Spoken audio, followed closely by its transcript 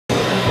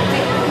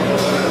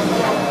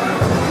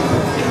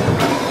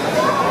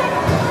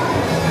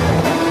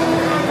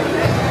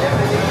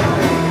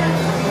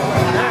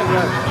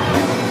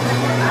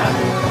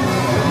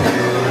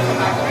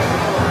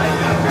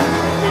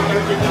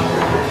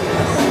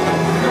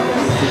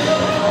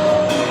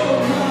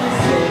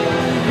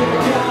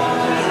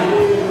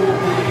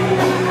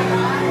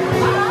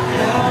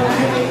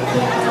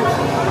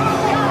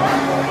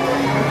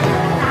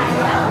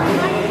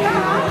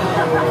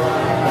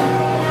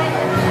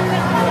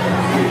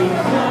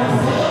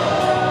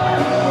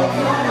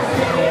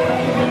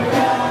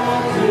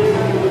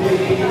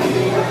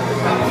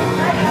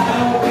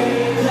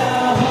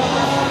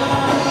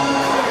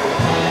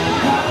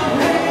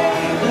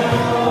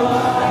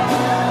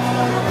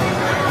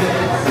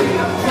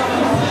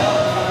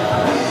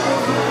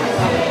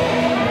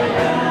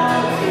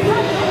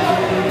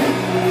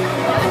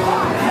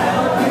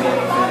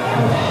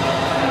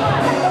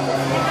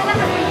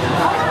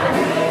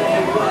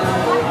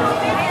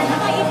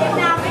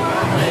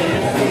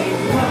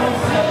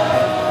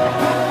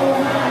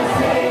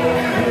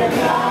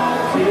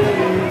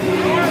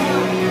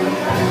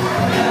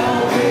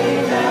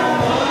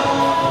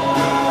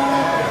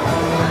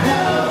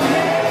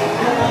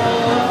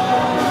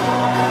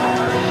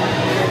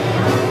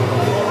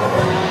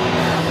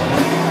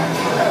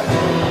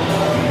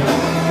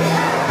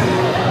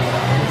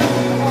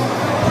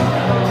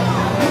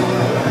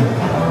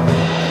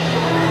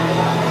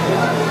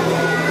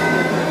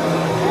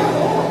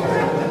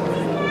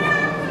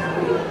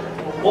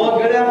Well,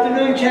 good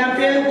afternoon,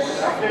 champions.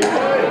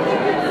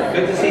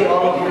 Good to see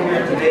all of you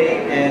here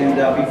today. And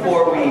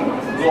before we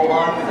go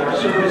on with our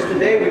service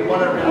today, we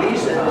want to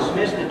release and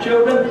dismiss the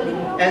children.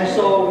 And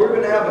so we're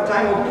going to have a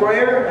time of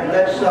prayer, and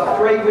let's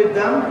pray with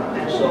them.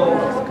 And so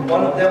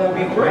one of them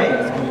will be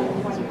praying.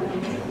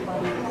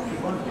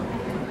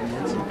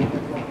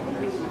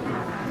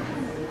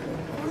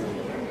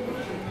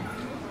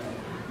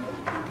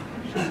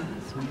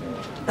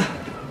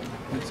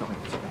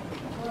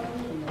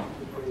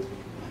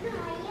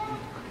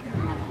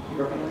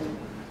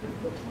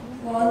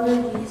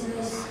 Father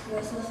Jesus,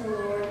 bless us,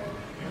 Lord.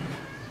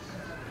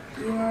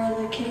 You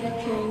are the King of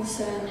Kings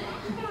and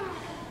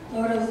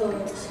Lord of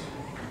Lords.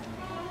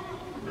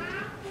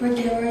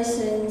 Forgive our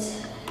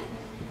sins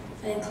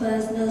and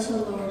cleanse us, O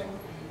Lord,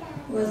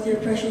 with your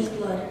precious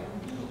blood.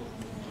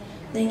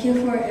 Thank you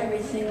for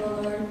everything,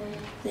 O Lord.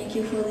 Thank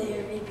you for the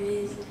air we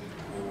breathe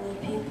and the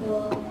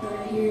people that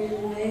are here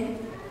today.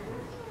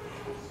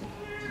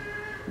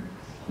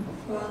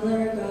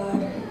 Father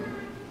God,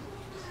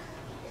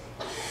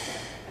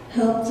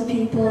 help the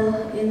people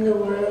in the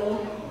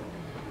world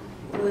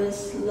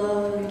with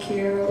love and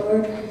care,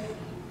 Lord.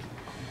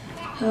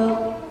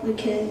 Help the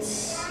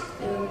kids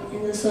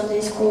in the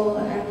Sunday school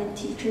and the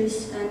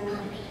teachers and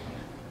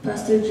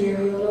Pastor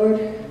Jerry, Lord.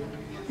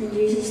 In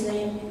Jesus'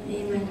 name,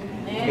 amen.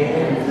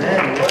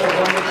 Amen. What a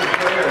wonderful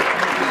prayer.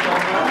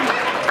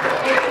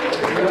 Thank you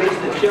so much. Release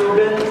the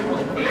children.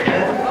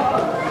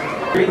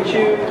 Amen. Greet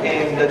you,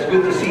 and it's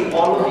good to see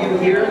all of you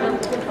here.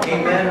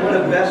 Amen. What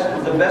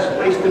the best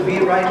place to be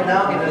right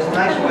now in this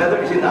nice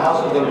weather is in the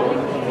house of the Lord.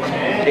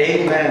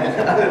 Amen.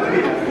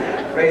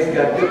 Hallelujah. Praise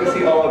God. Good to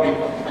see all of you.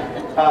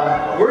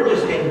 We're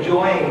just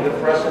enjoying the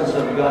presence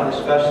of God,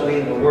 especially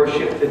in the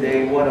worship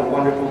today. What a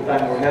wonderful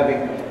time we're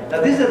having.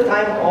 Now, this is a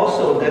time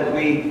also that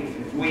we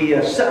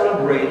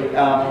celebrate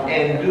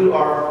and do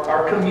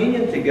our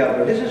communion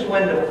together. This is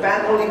when the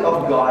family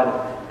of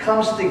God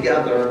comes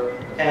together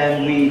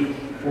and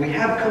we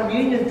have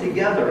communion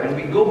together and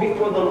we go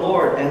before the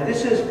Lord. And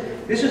this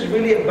is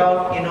really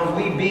about,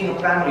 we being a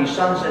family,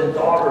 sons and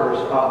daughters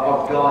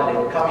of God,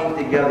 and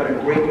coming together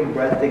and breaking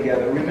bread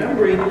together,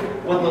 remembering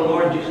what the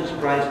Lord Jesus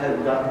Christ has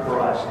done for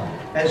us.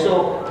 And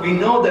so we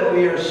know that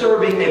we are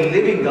serving a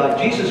living God.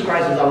 Jesus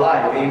Christ is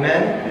alive,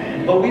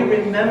 amen? But we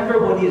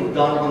remember what He has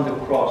done on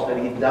the cross, that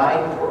He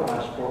died for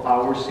us, for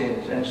our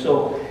sins. And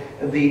so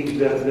the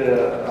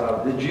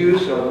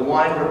juice or the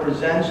wine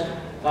represents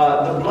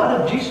the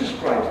blood of Jesus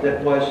Christ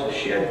that was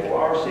shed for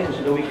our sins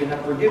so that we can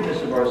have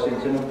forgiveness of our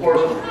sins. And of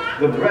course,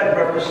 the bread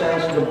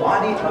represents the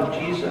body of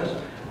Jesus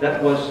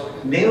that was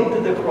nailed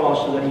to the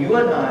cross so that you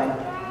and I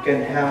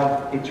can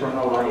have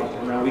eternal life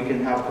and that we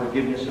can have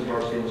forgiveness of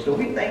our sins. So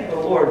we thank the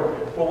Lord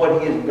for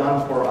what He has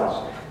done for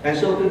us. And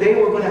so today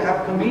we're going to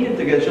have communion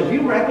together. So if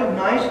you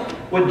recognize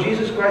what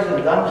Jesus Christ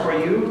has done for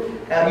you,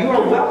 you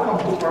are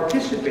welcome to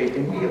participate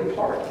and be a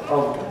part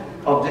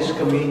of this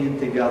communion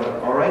together.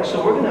 All right,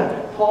 so we're going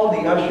to call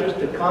the ushers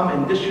to come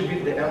and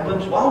distribute the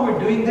emblems. While we're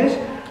doing this,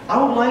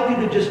 I would like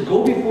you to just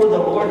go before the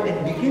Lord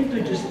and begin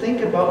to just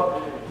think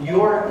about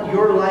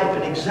your life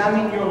and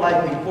examine your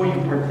life before you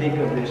partake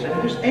of this. And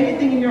if there's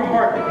anything in your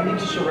heart that you need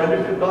to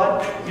surrender to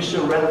God, you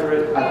surrender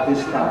it at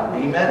this time.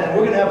 Amen. And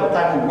we're going to have a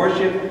time of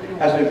worship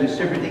as we're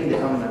distributing the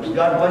emblems.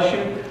 God bless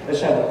you.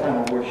 Let's have a time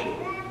of worship.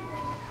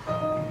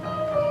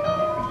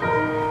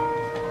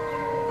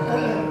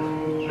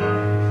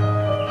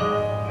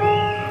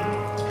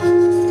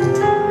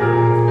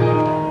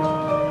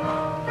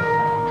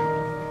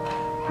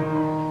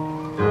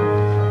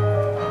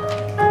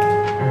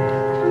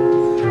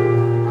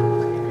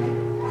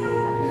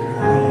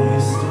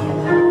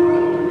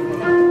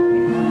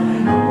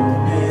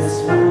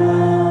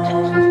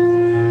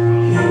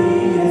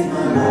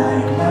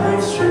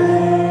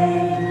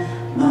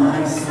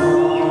 My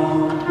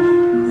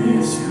song,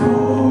 this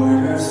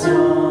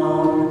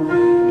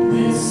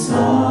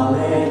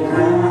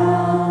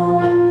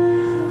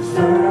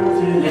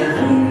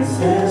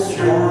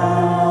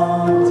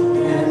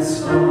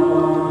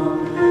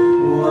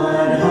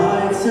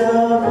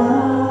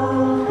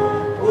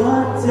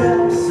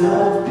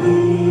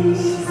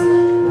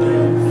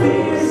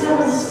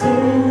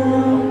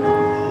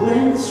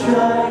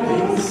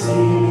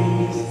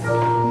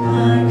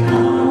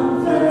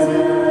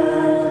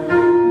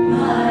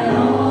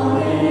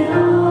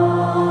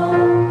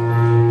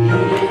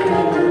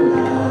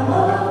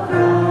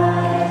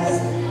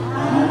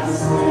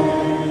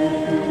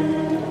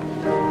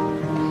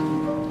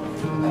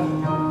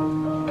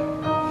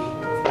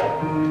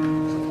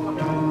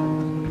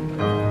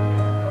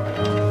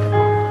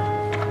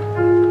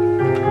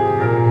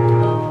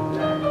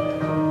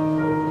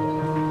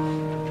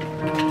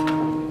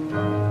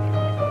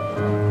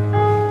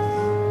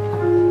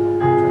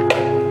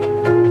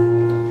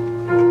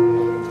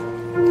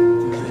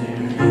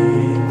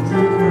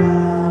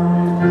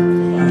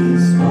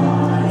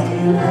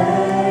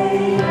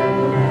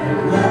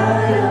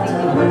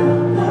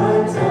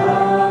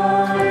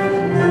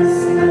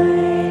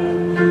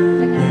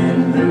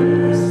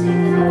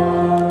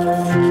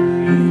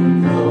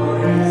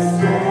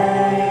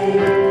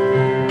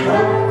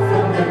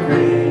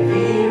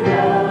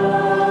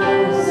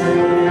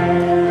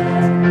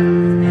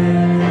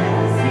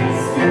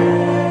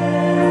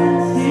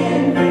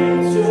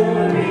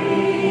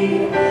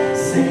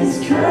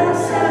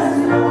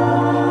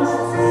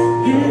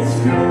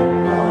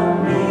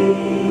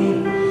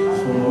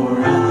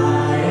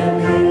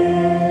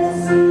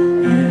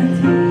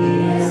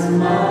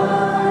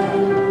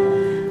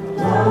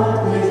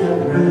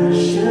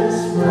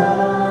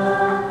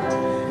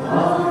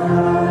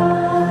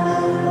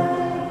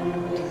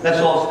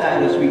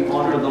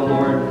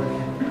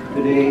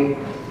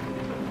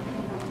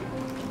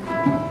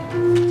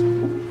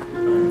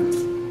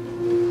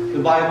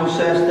Bible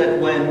says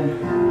that when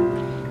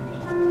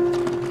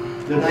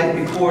the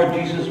night before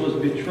Jesus was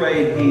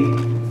betrayed, he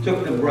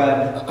took the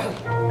bread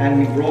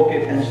and he broke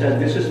it and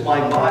said, "This is my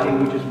body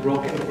which is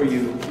broken for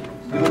you.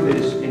 Do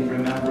this in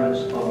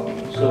remembrance of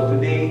me." So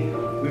today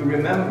we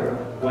remember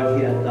what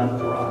he had done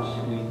for us.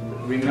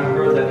 We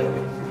remember that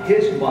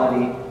his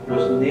body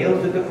was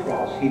nailed to the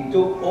cross. He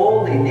took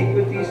all the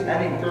iniquities and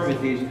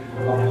infirmities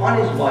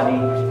upon his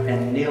body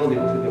and nailed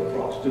it to the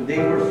cross.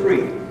 Today we're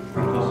free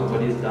because of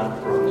what he's done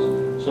for us.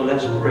 So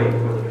let's pray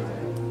for the prayer.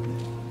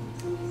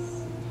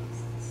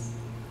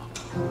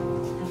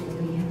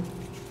 Hallelujah.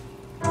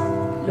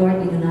 Lord,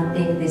 we do not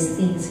take these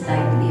things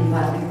lightly,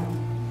 Father.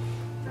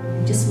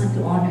 We just want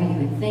to honor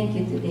you and thank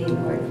you today,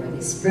 Lord, for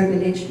this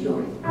privilege,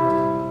 Lord,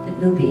 that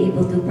we'll be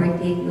able to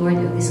partake,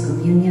 Lord, of this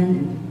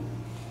communion.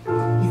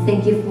 We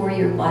thank you for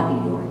your body,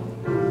 Lord,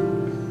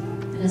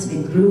 that has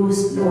been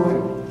bruised, Lord,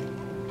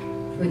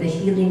 for the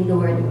healing,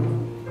 Lord,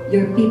 of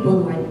your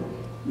people, Lord.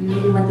 We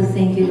really want to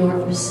thank you,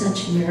 Lord, for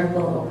such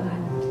miracle, oh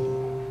God.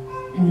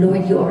 And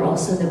Lord, you are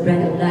also the bread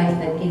of life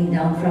that came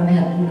down from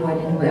heaven, Lord,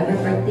 and whoever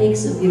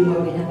partakes of you,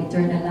 Lord, will have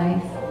eternal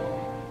life.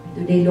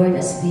 Today, Lord,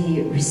 as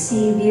we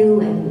receive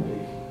you and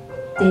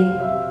take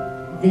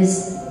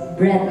this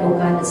bread, oh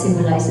God, that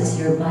symbolizes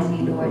your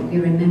body, Lord, we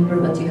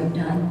remember what you have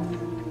done.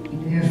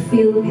 And we are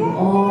filled with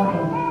awe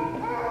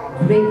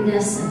and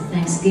greatness and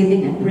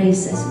thanksgiving and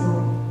praises,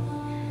 Lord.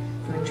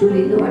 For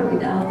truly, Lord,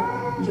 without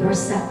your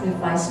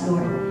sacrifice,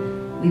 Lord,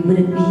 we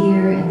wouldn't be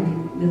here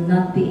and we will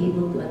not be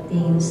able to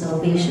attain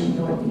salvation,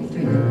 Lord, and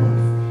eternal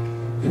life.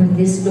 For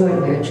this, Lord,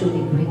 we are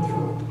truly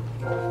grateful.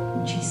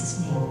 In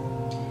Jesus' name.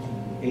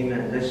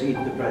 Amen. Let's eat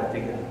the bread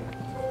together.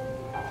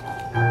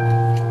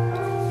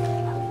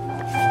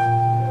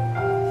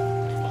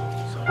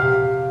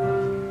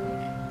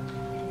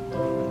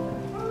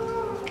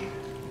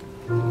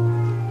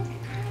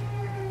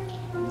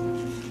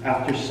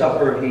 After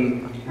supper, he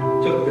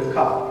took the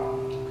cup.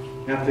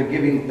 After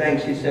giving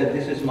thanks, he said,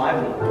 "This is my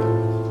blood,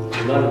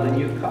 the blood of the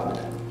new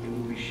covenant. It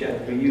will be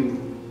shed for you,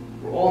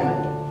 for all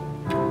men,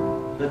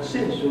 that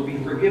sins will be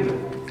forgiven."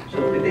 So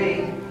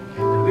today,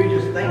 we're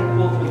just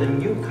thankful for the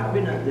new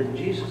covenant that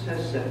Jesus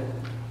has set.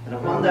 And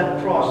upon that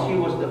cross, he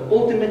was the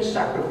ultimate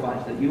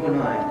sacrifice that you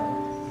and I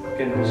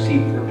can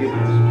receive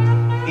forgiveness.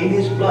 In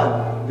his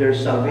blood, there is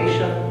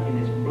salvation. In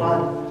his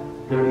blood,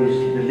 there is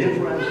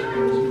deliverance.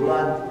 In his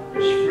blood,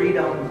 there's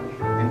freedom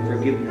and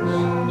forgiveness.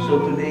 So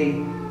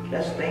today,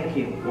 let's thank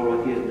him for what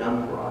he has done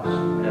for us,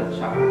 that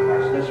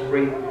sacrifice. Let's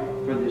pray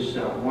for this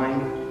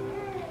wine.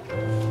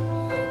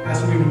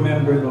 As we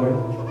remember, Lord,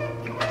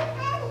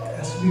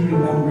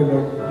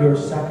 your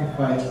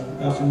sacrifice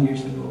 1,000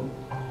 years ago,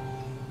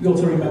 we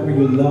also remember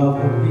your love,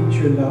 how rich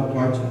your love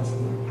towards us,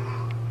 Lord.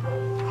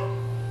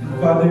 And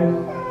Father,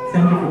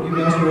 thank you for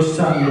giving us your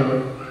Son,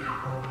 Lord,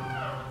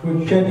 for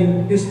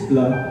shedding his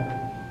blood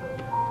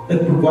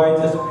that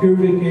provides us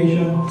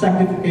purification,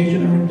 sanctification,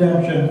 and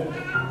redemption.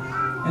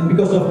 And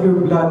because of your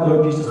blood,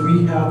 Lord Jesus,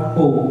 we have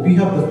hope. We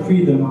have the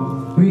freedom.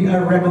 We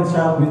are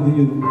reconciled with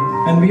you.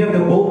 And we have the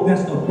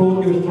boldness to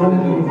approach your throne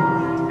room.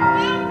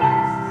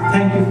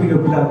 Thank you for your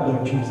blood,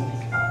 Lord Jesus.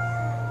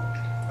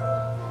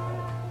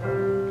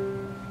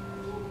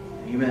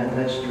 Amen.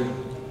 Let's drink.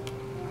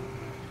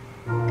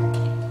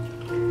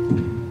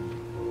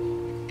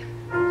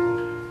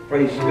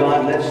 Praise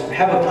God. Let's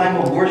have a time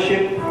of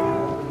worship.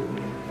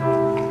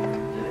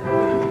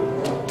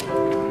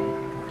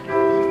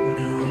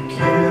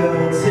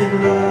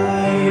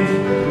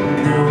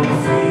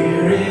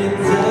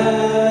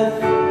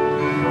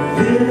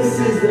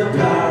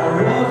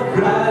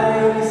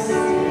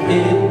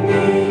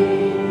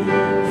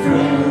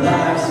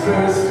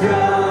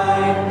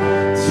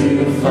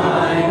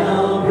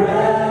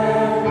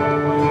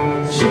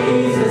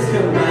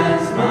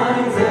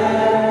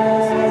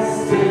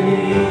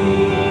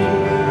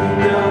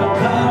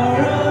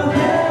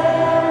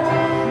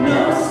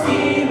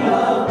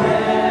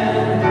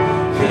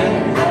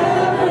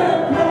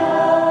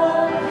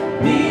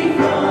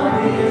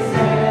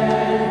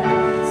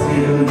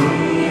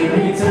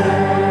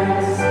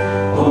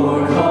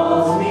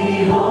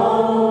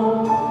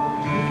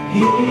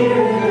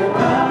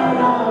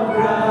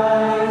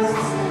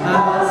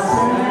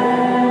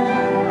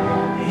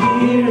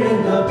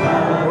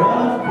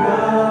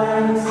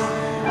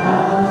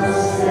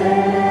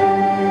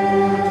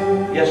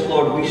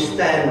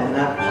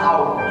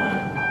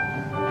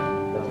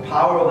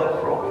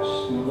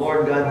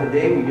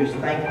 Today we just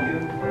thank you.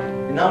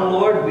 And now,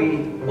 Lord,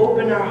 we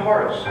open our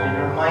hearts and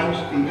our minds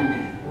to you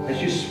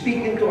as you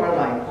speak into our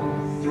life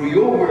through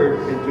your word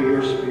and through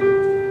your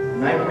spirit.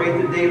 And I pray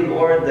today,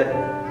 Lord, that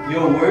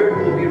your word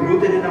will be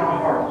rooted in our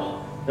hearts,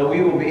 that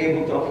we will be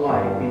able to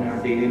apply it in our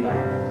daily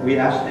life. We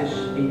ask this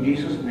in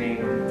Jesus' name.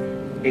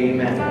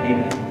 Amen.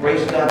 Amen.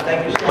 Praise God.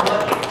 Thank you so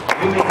much.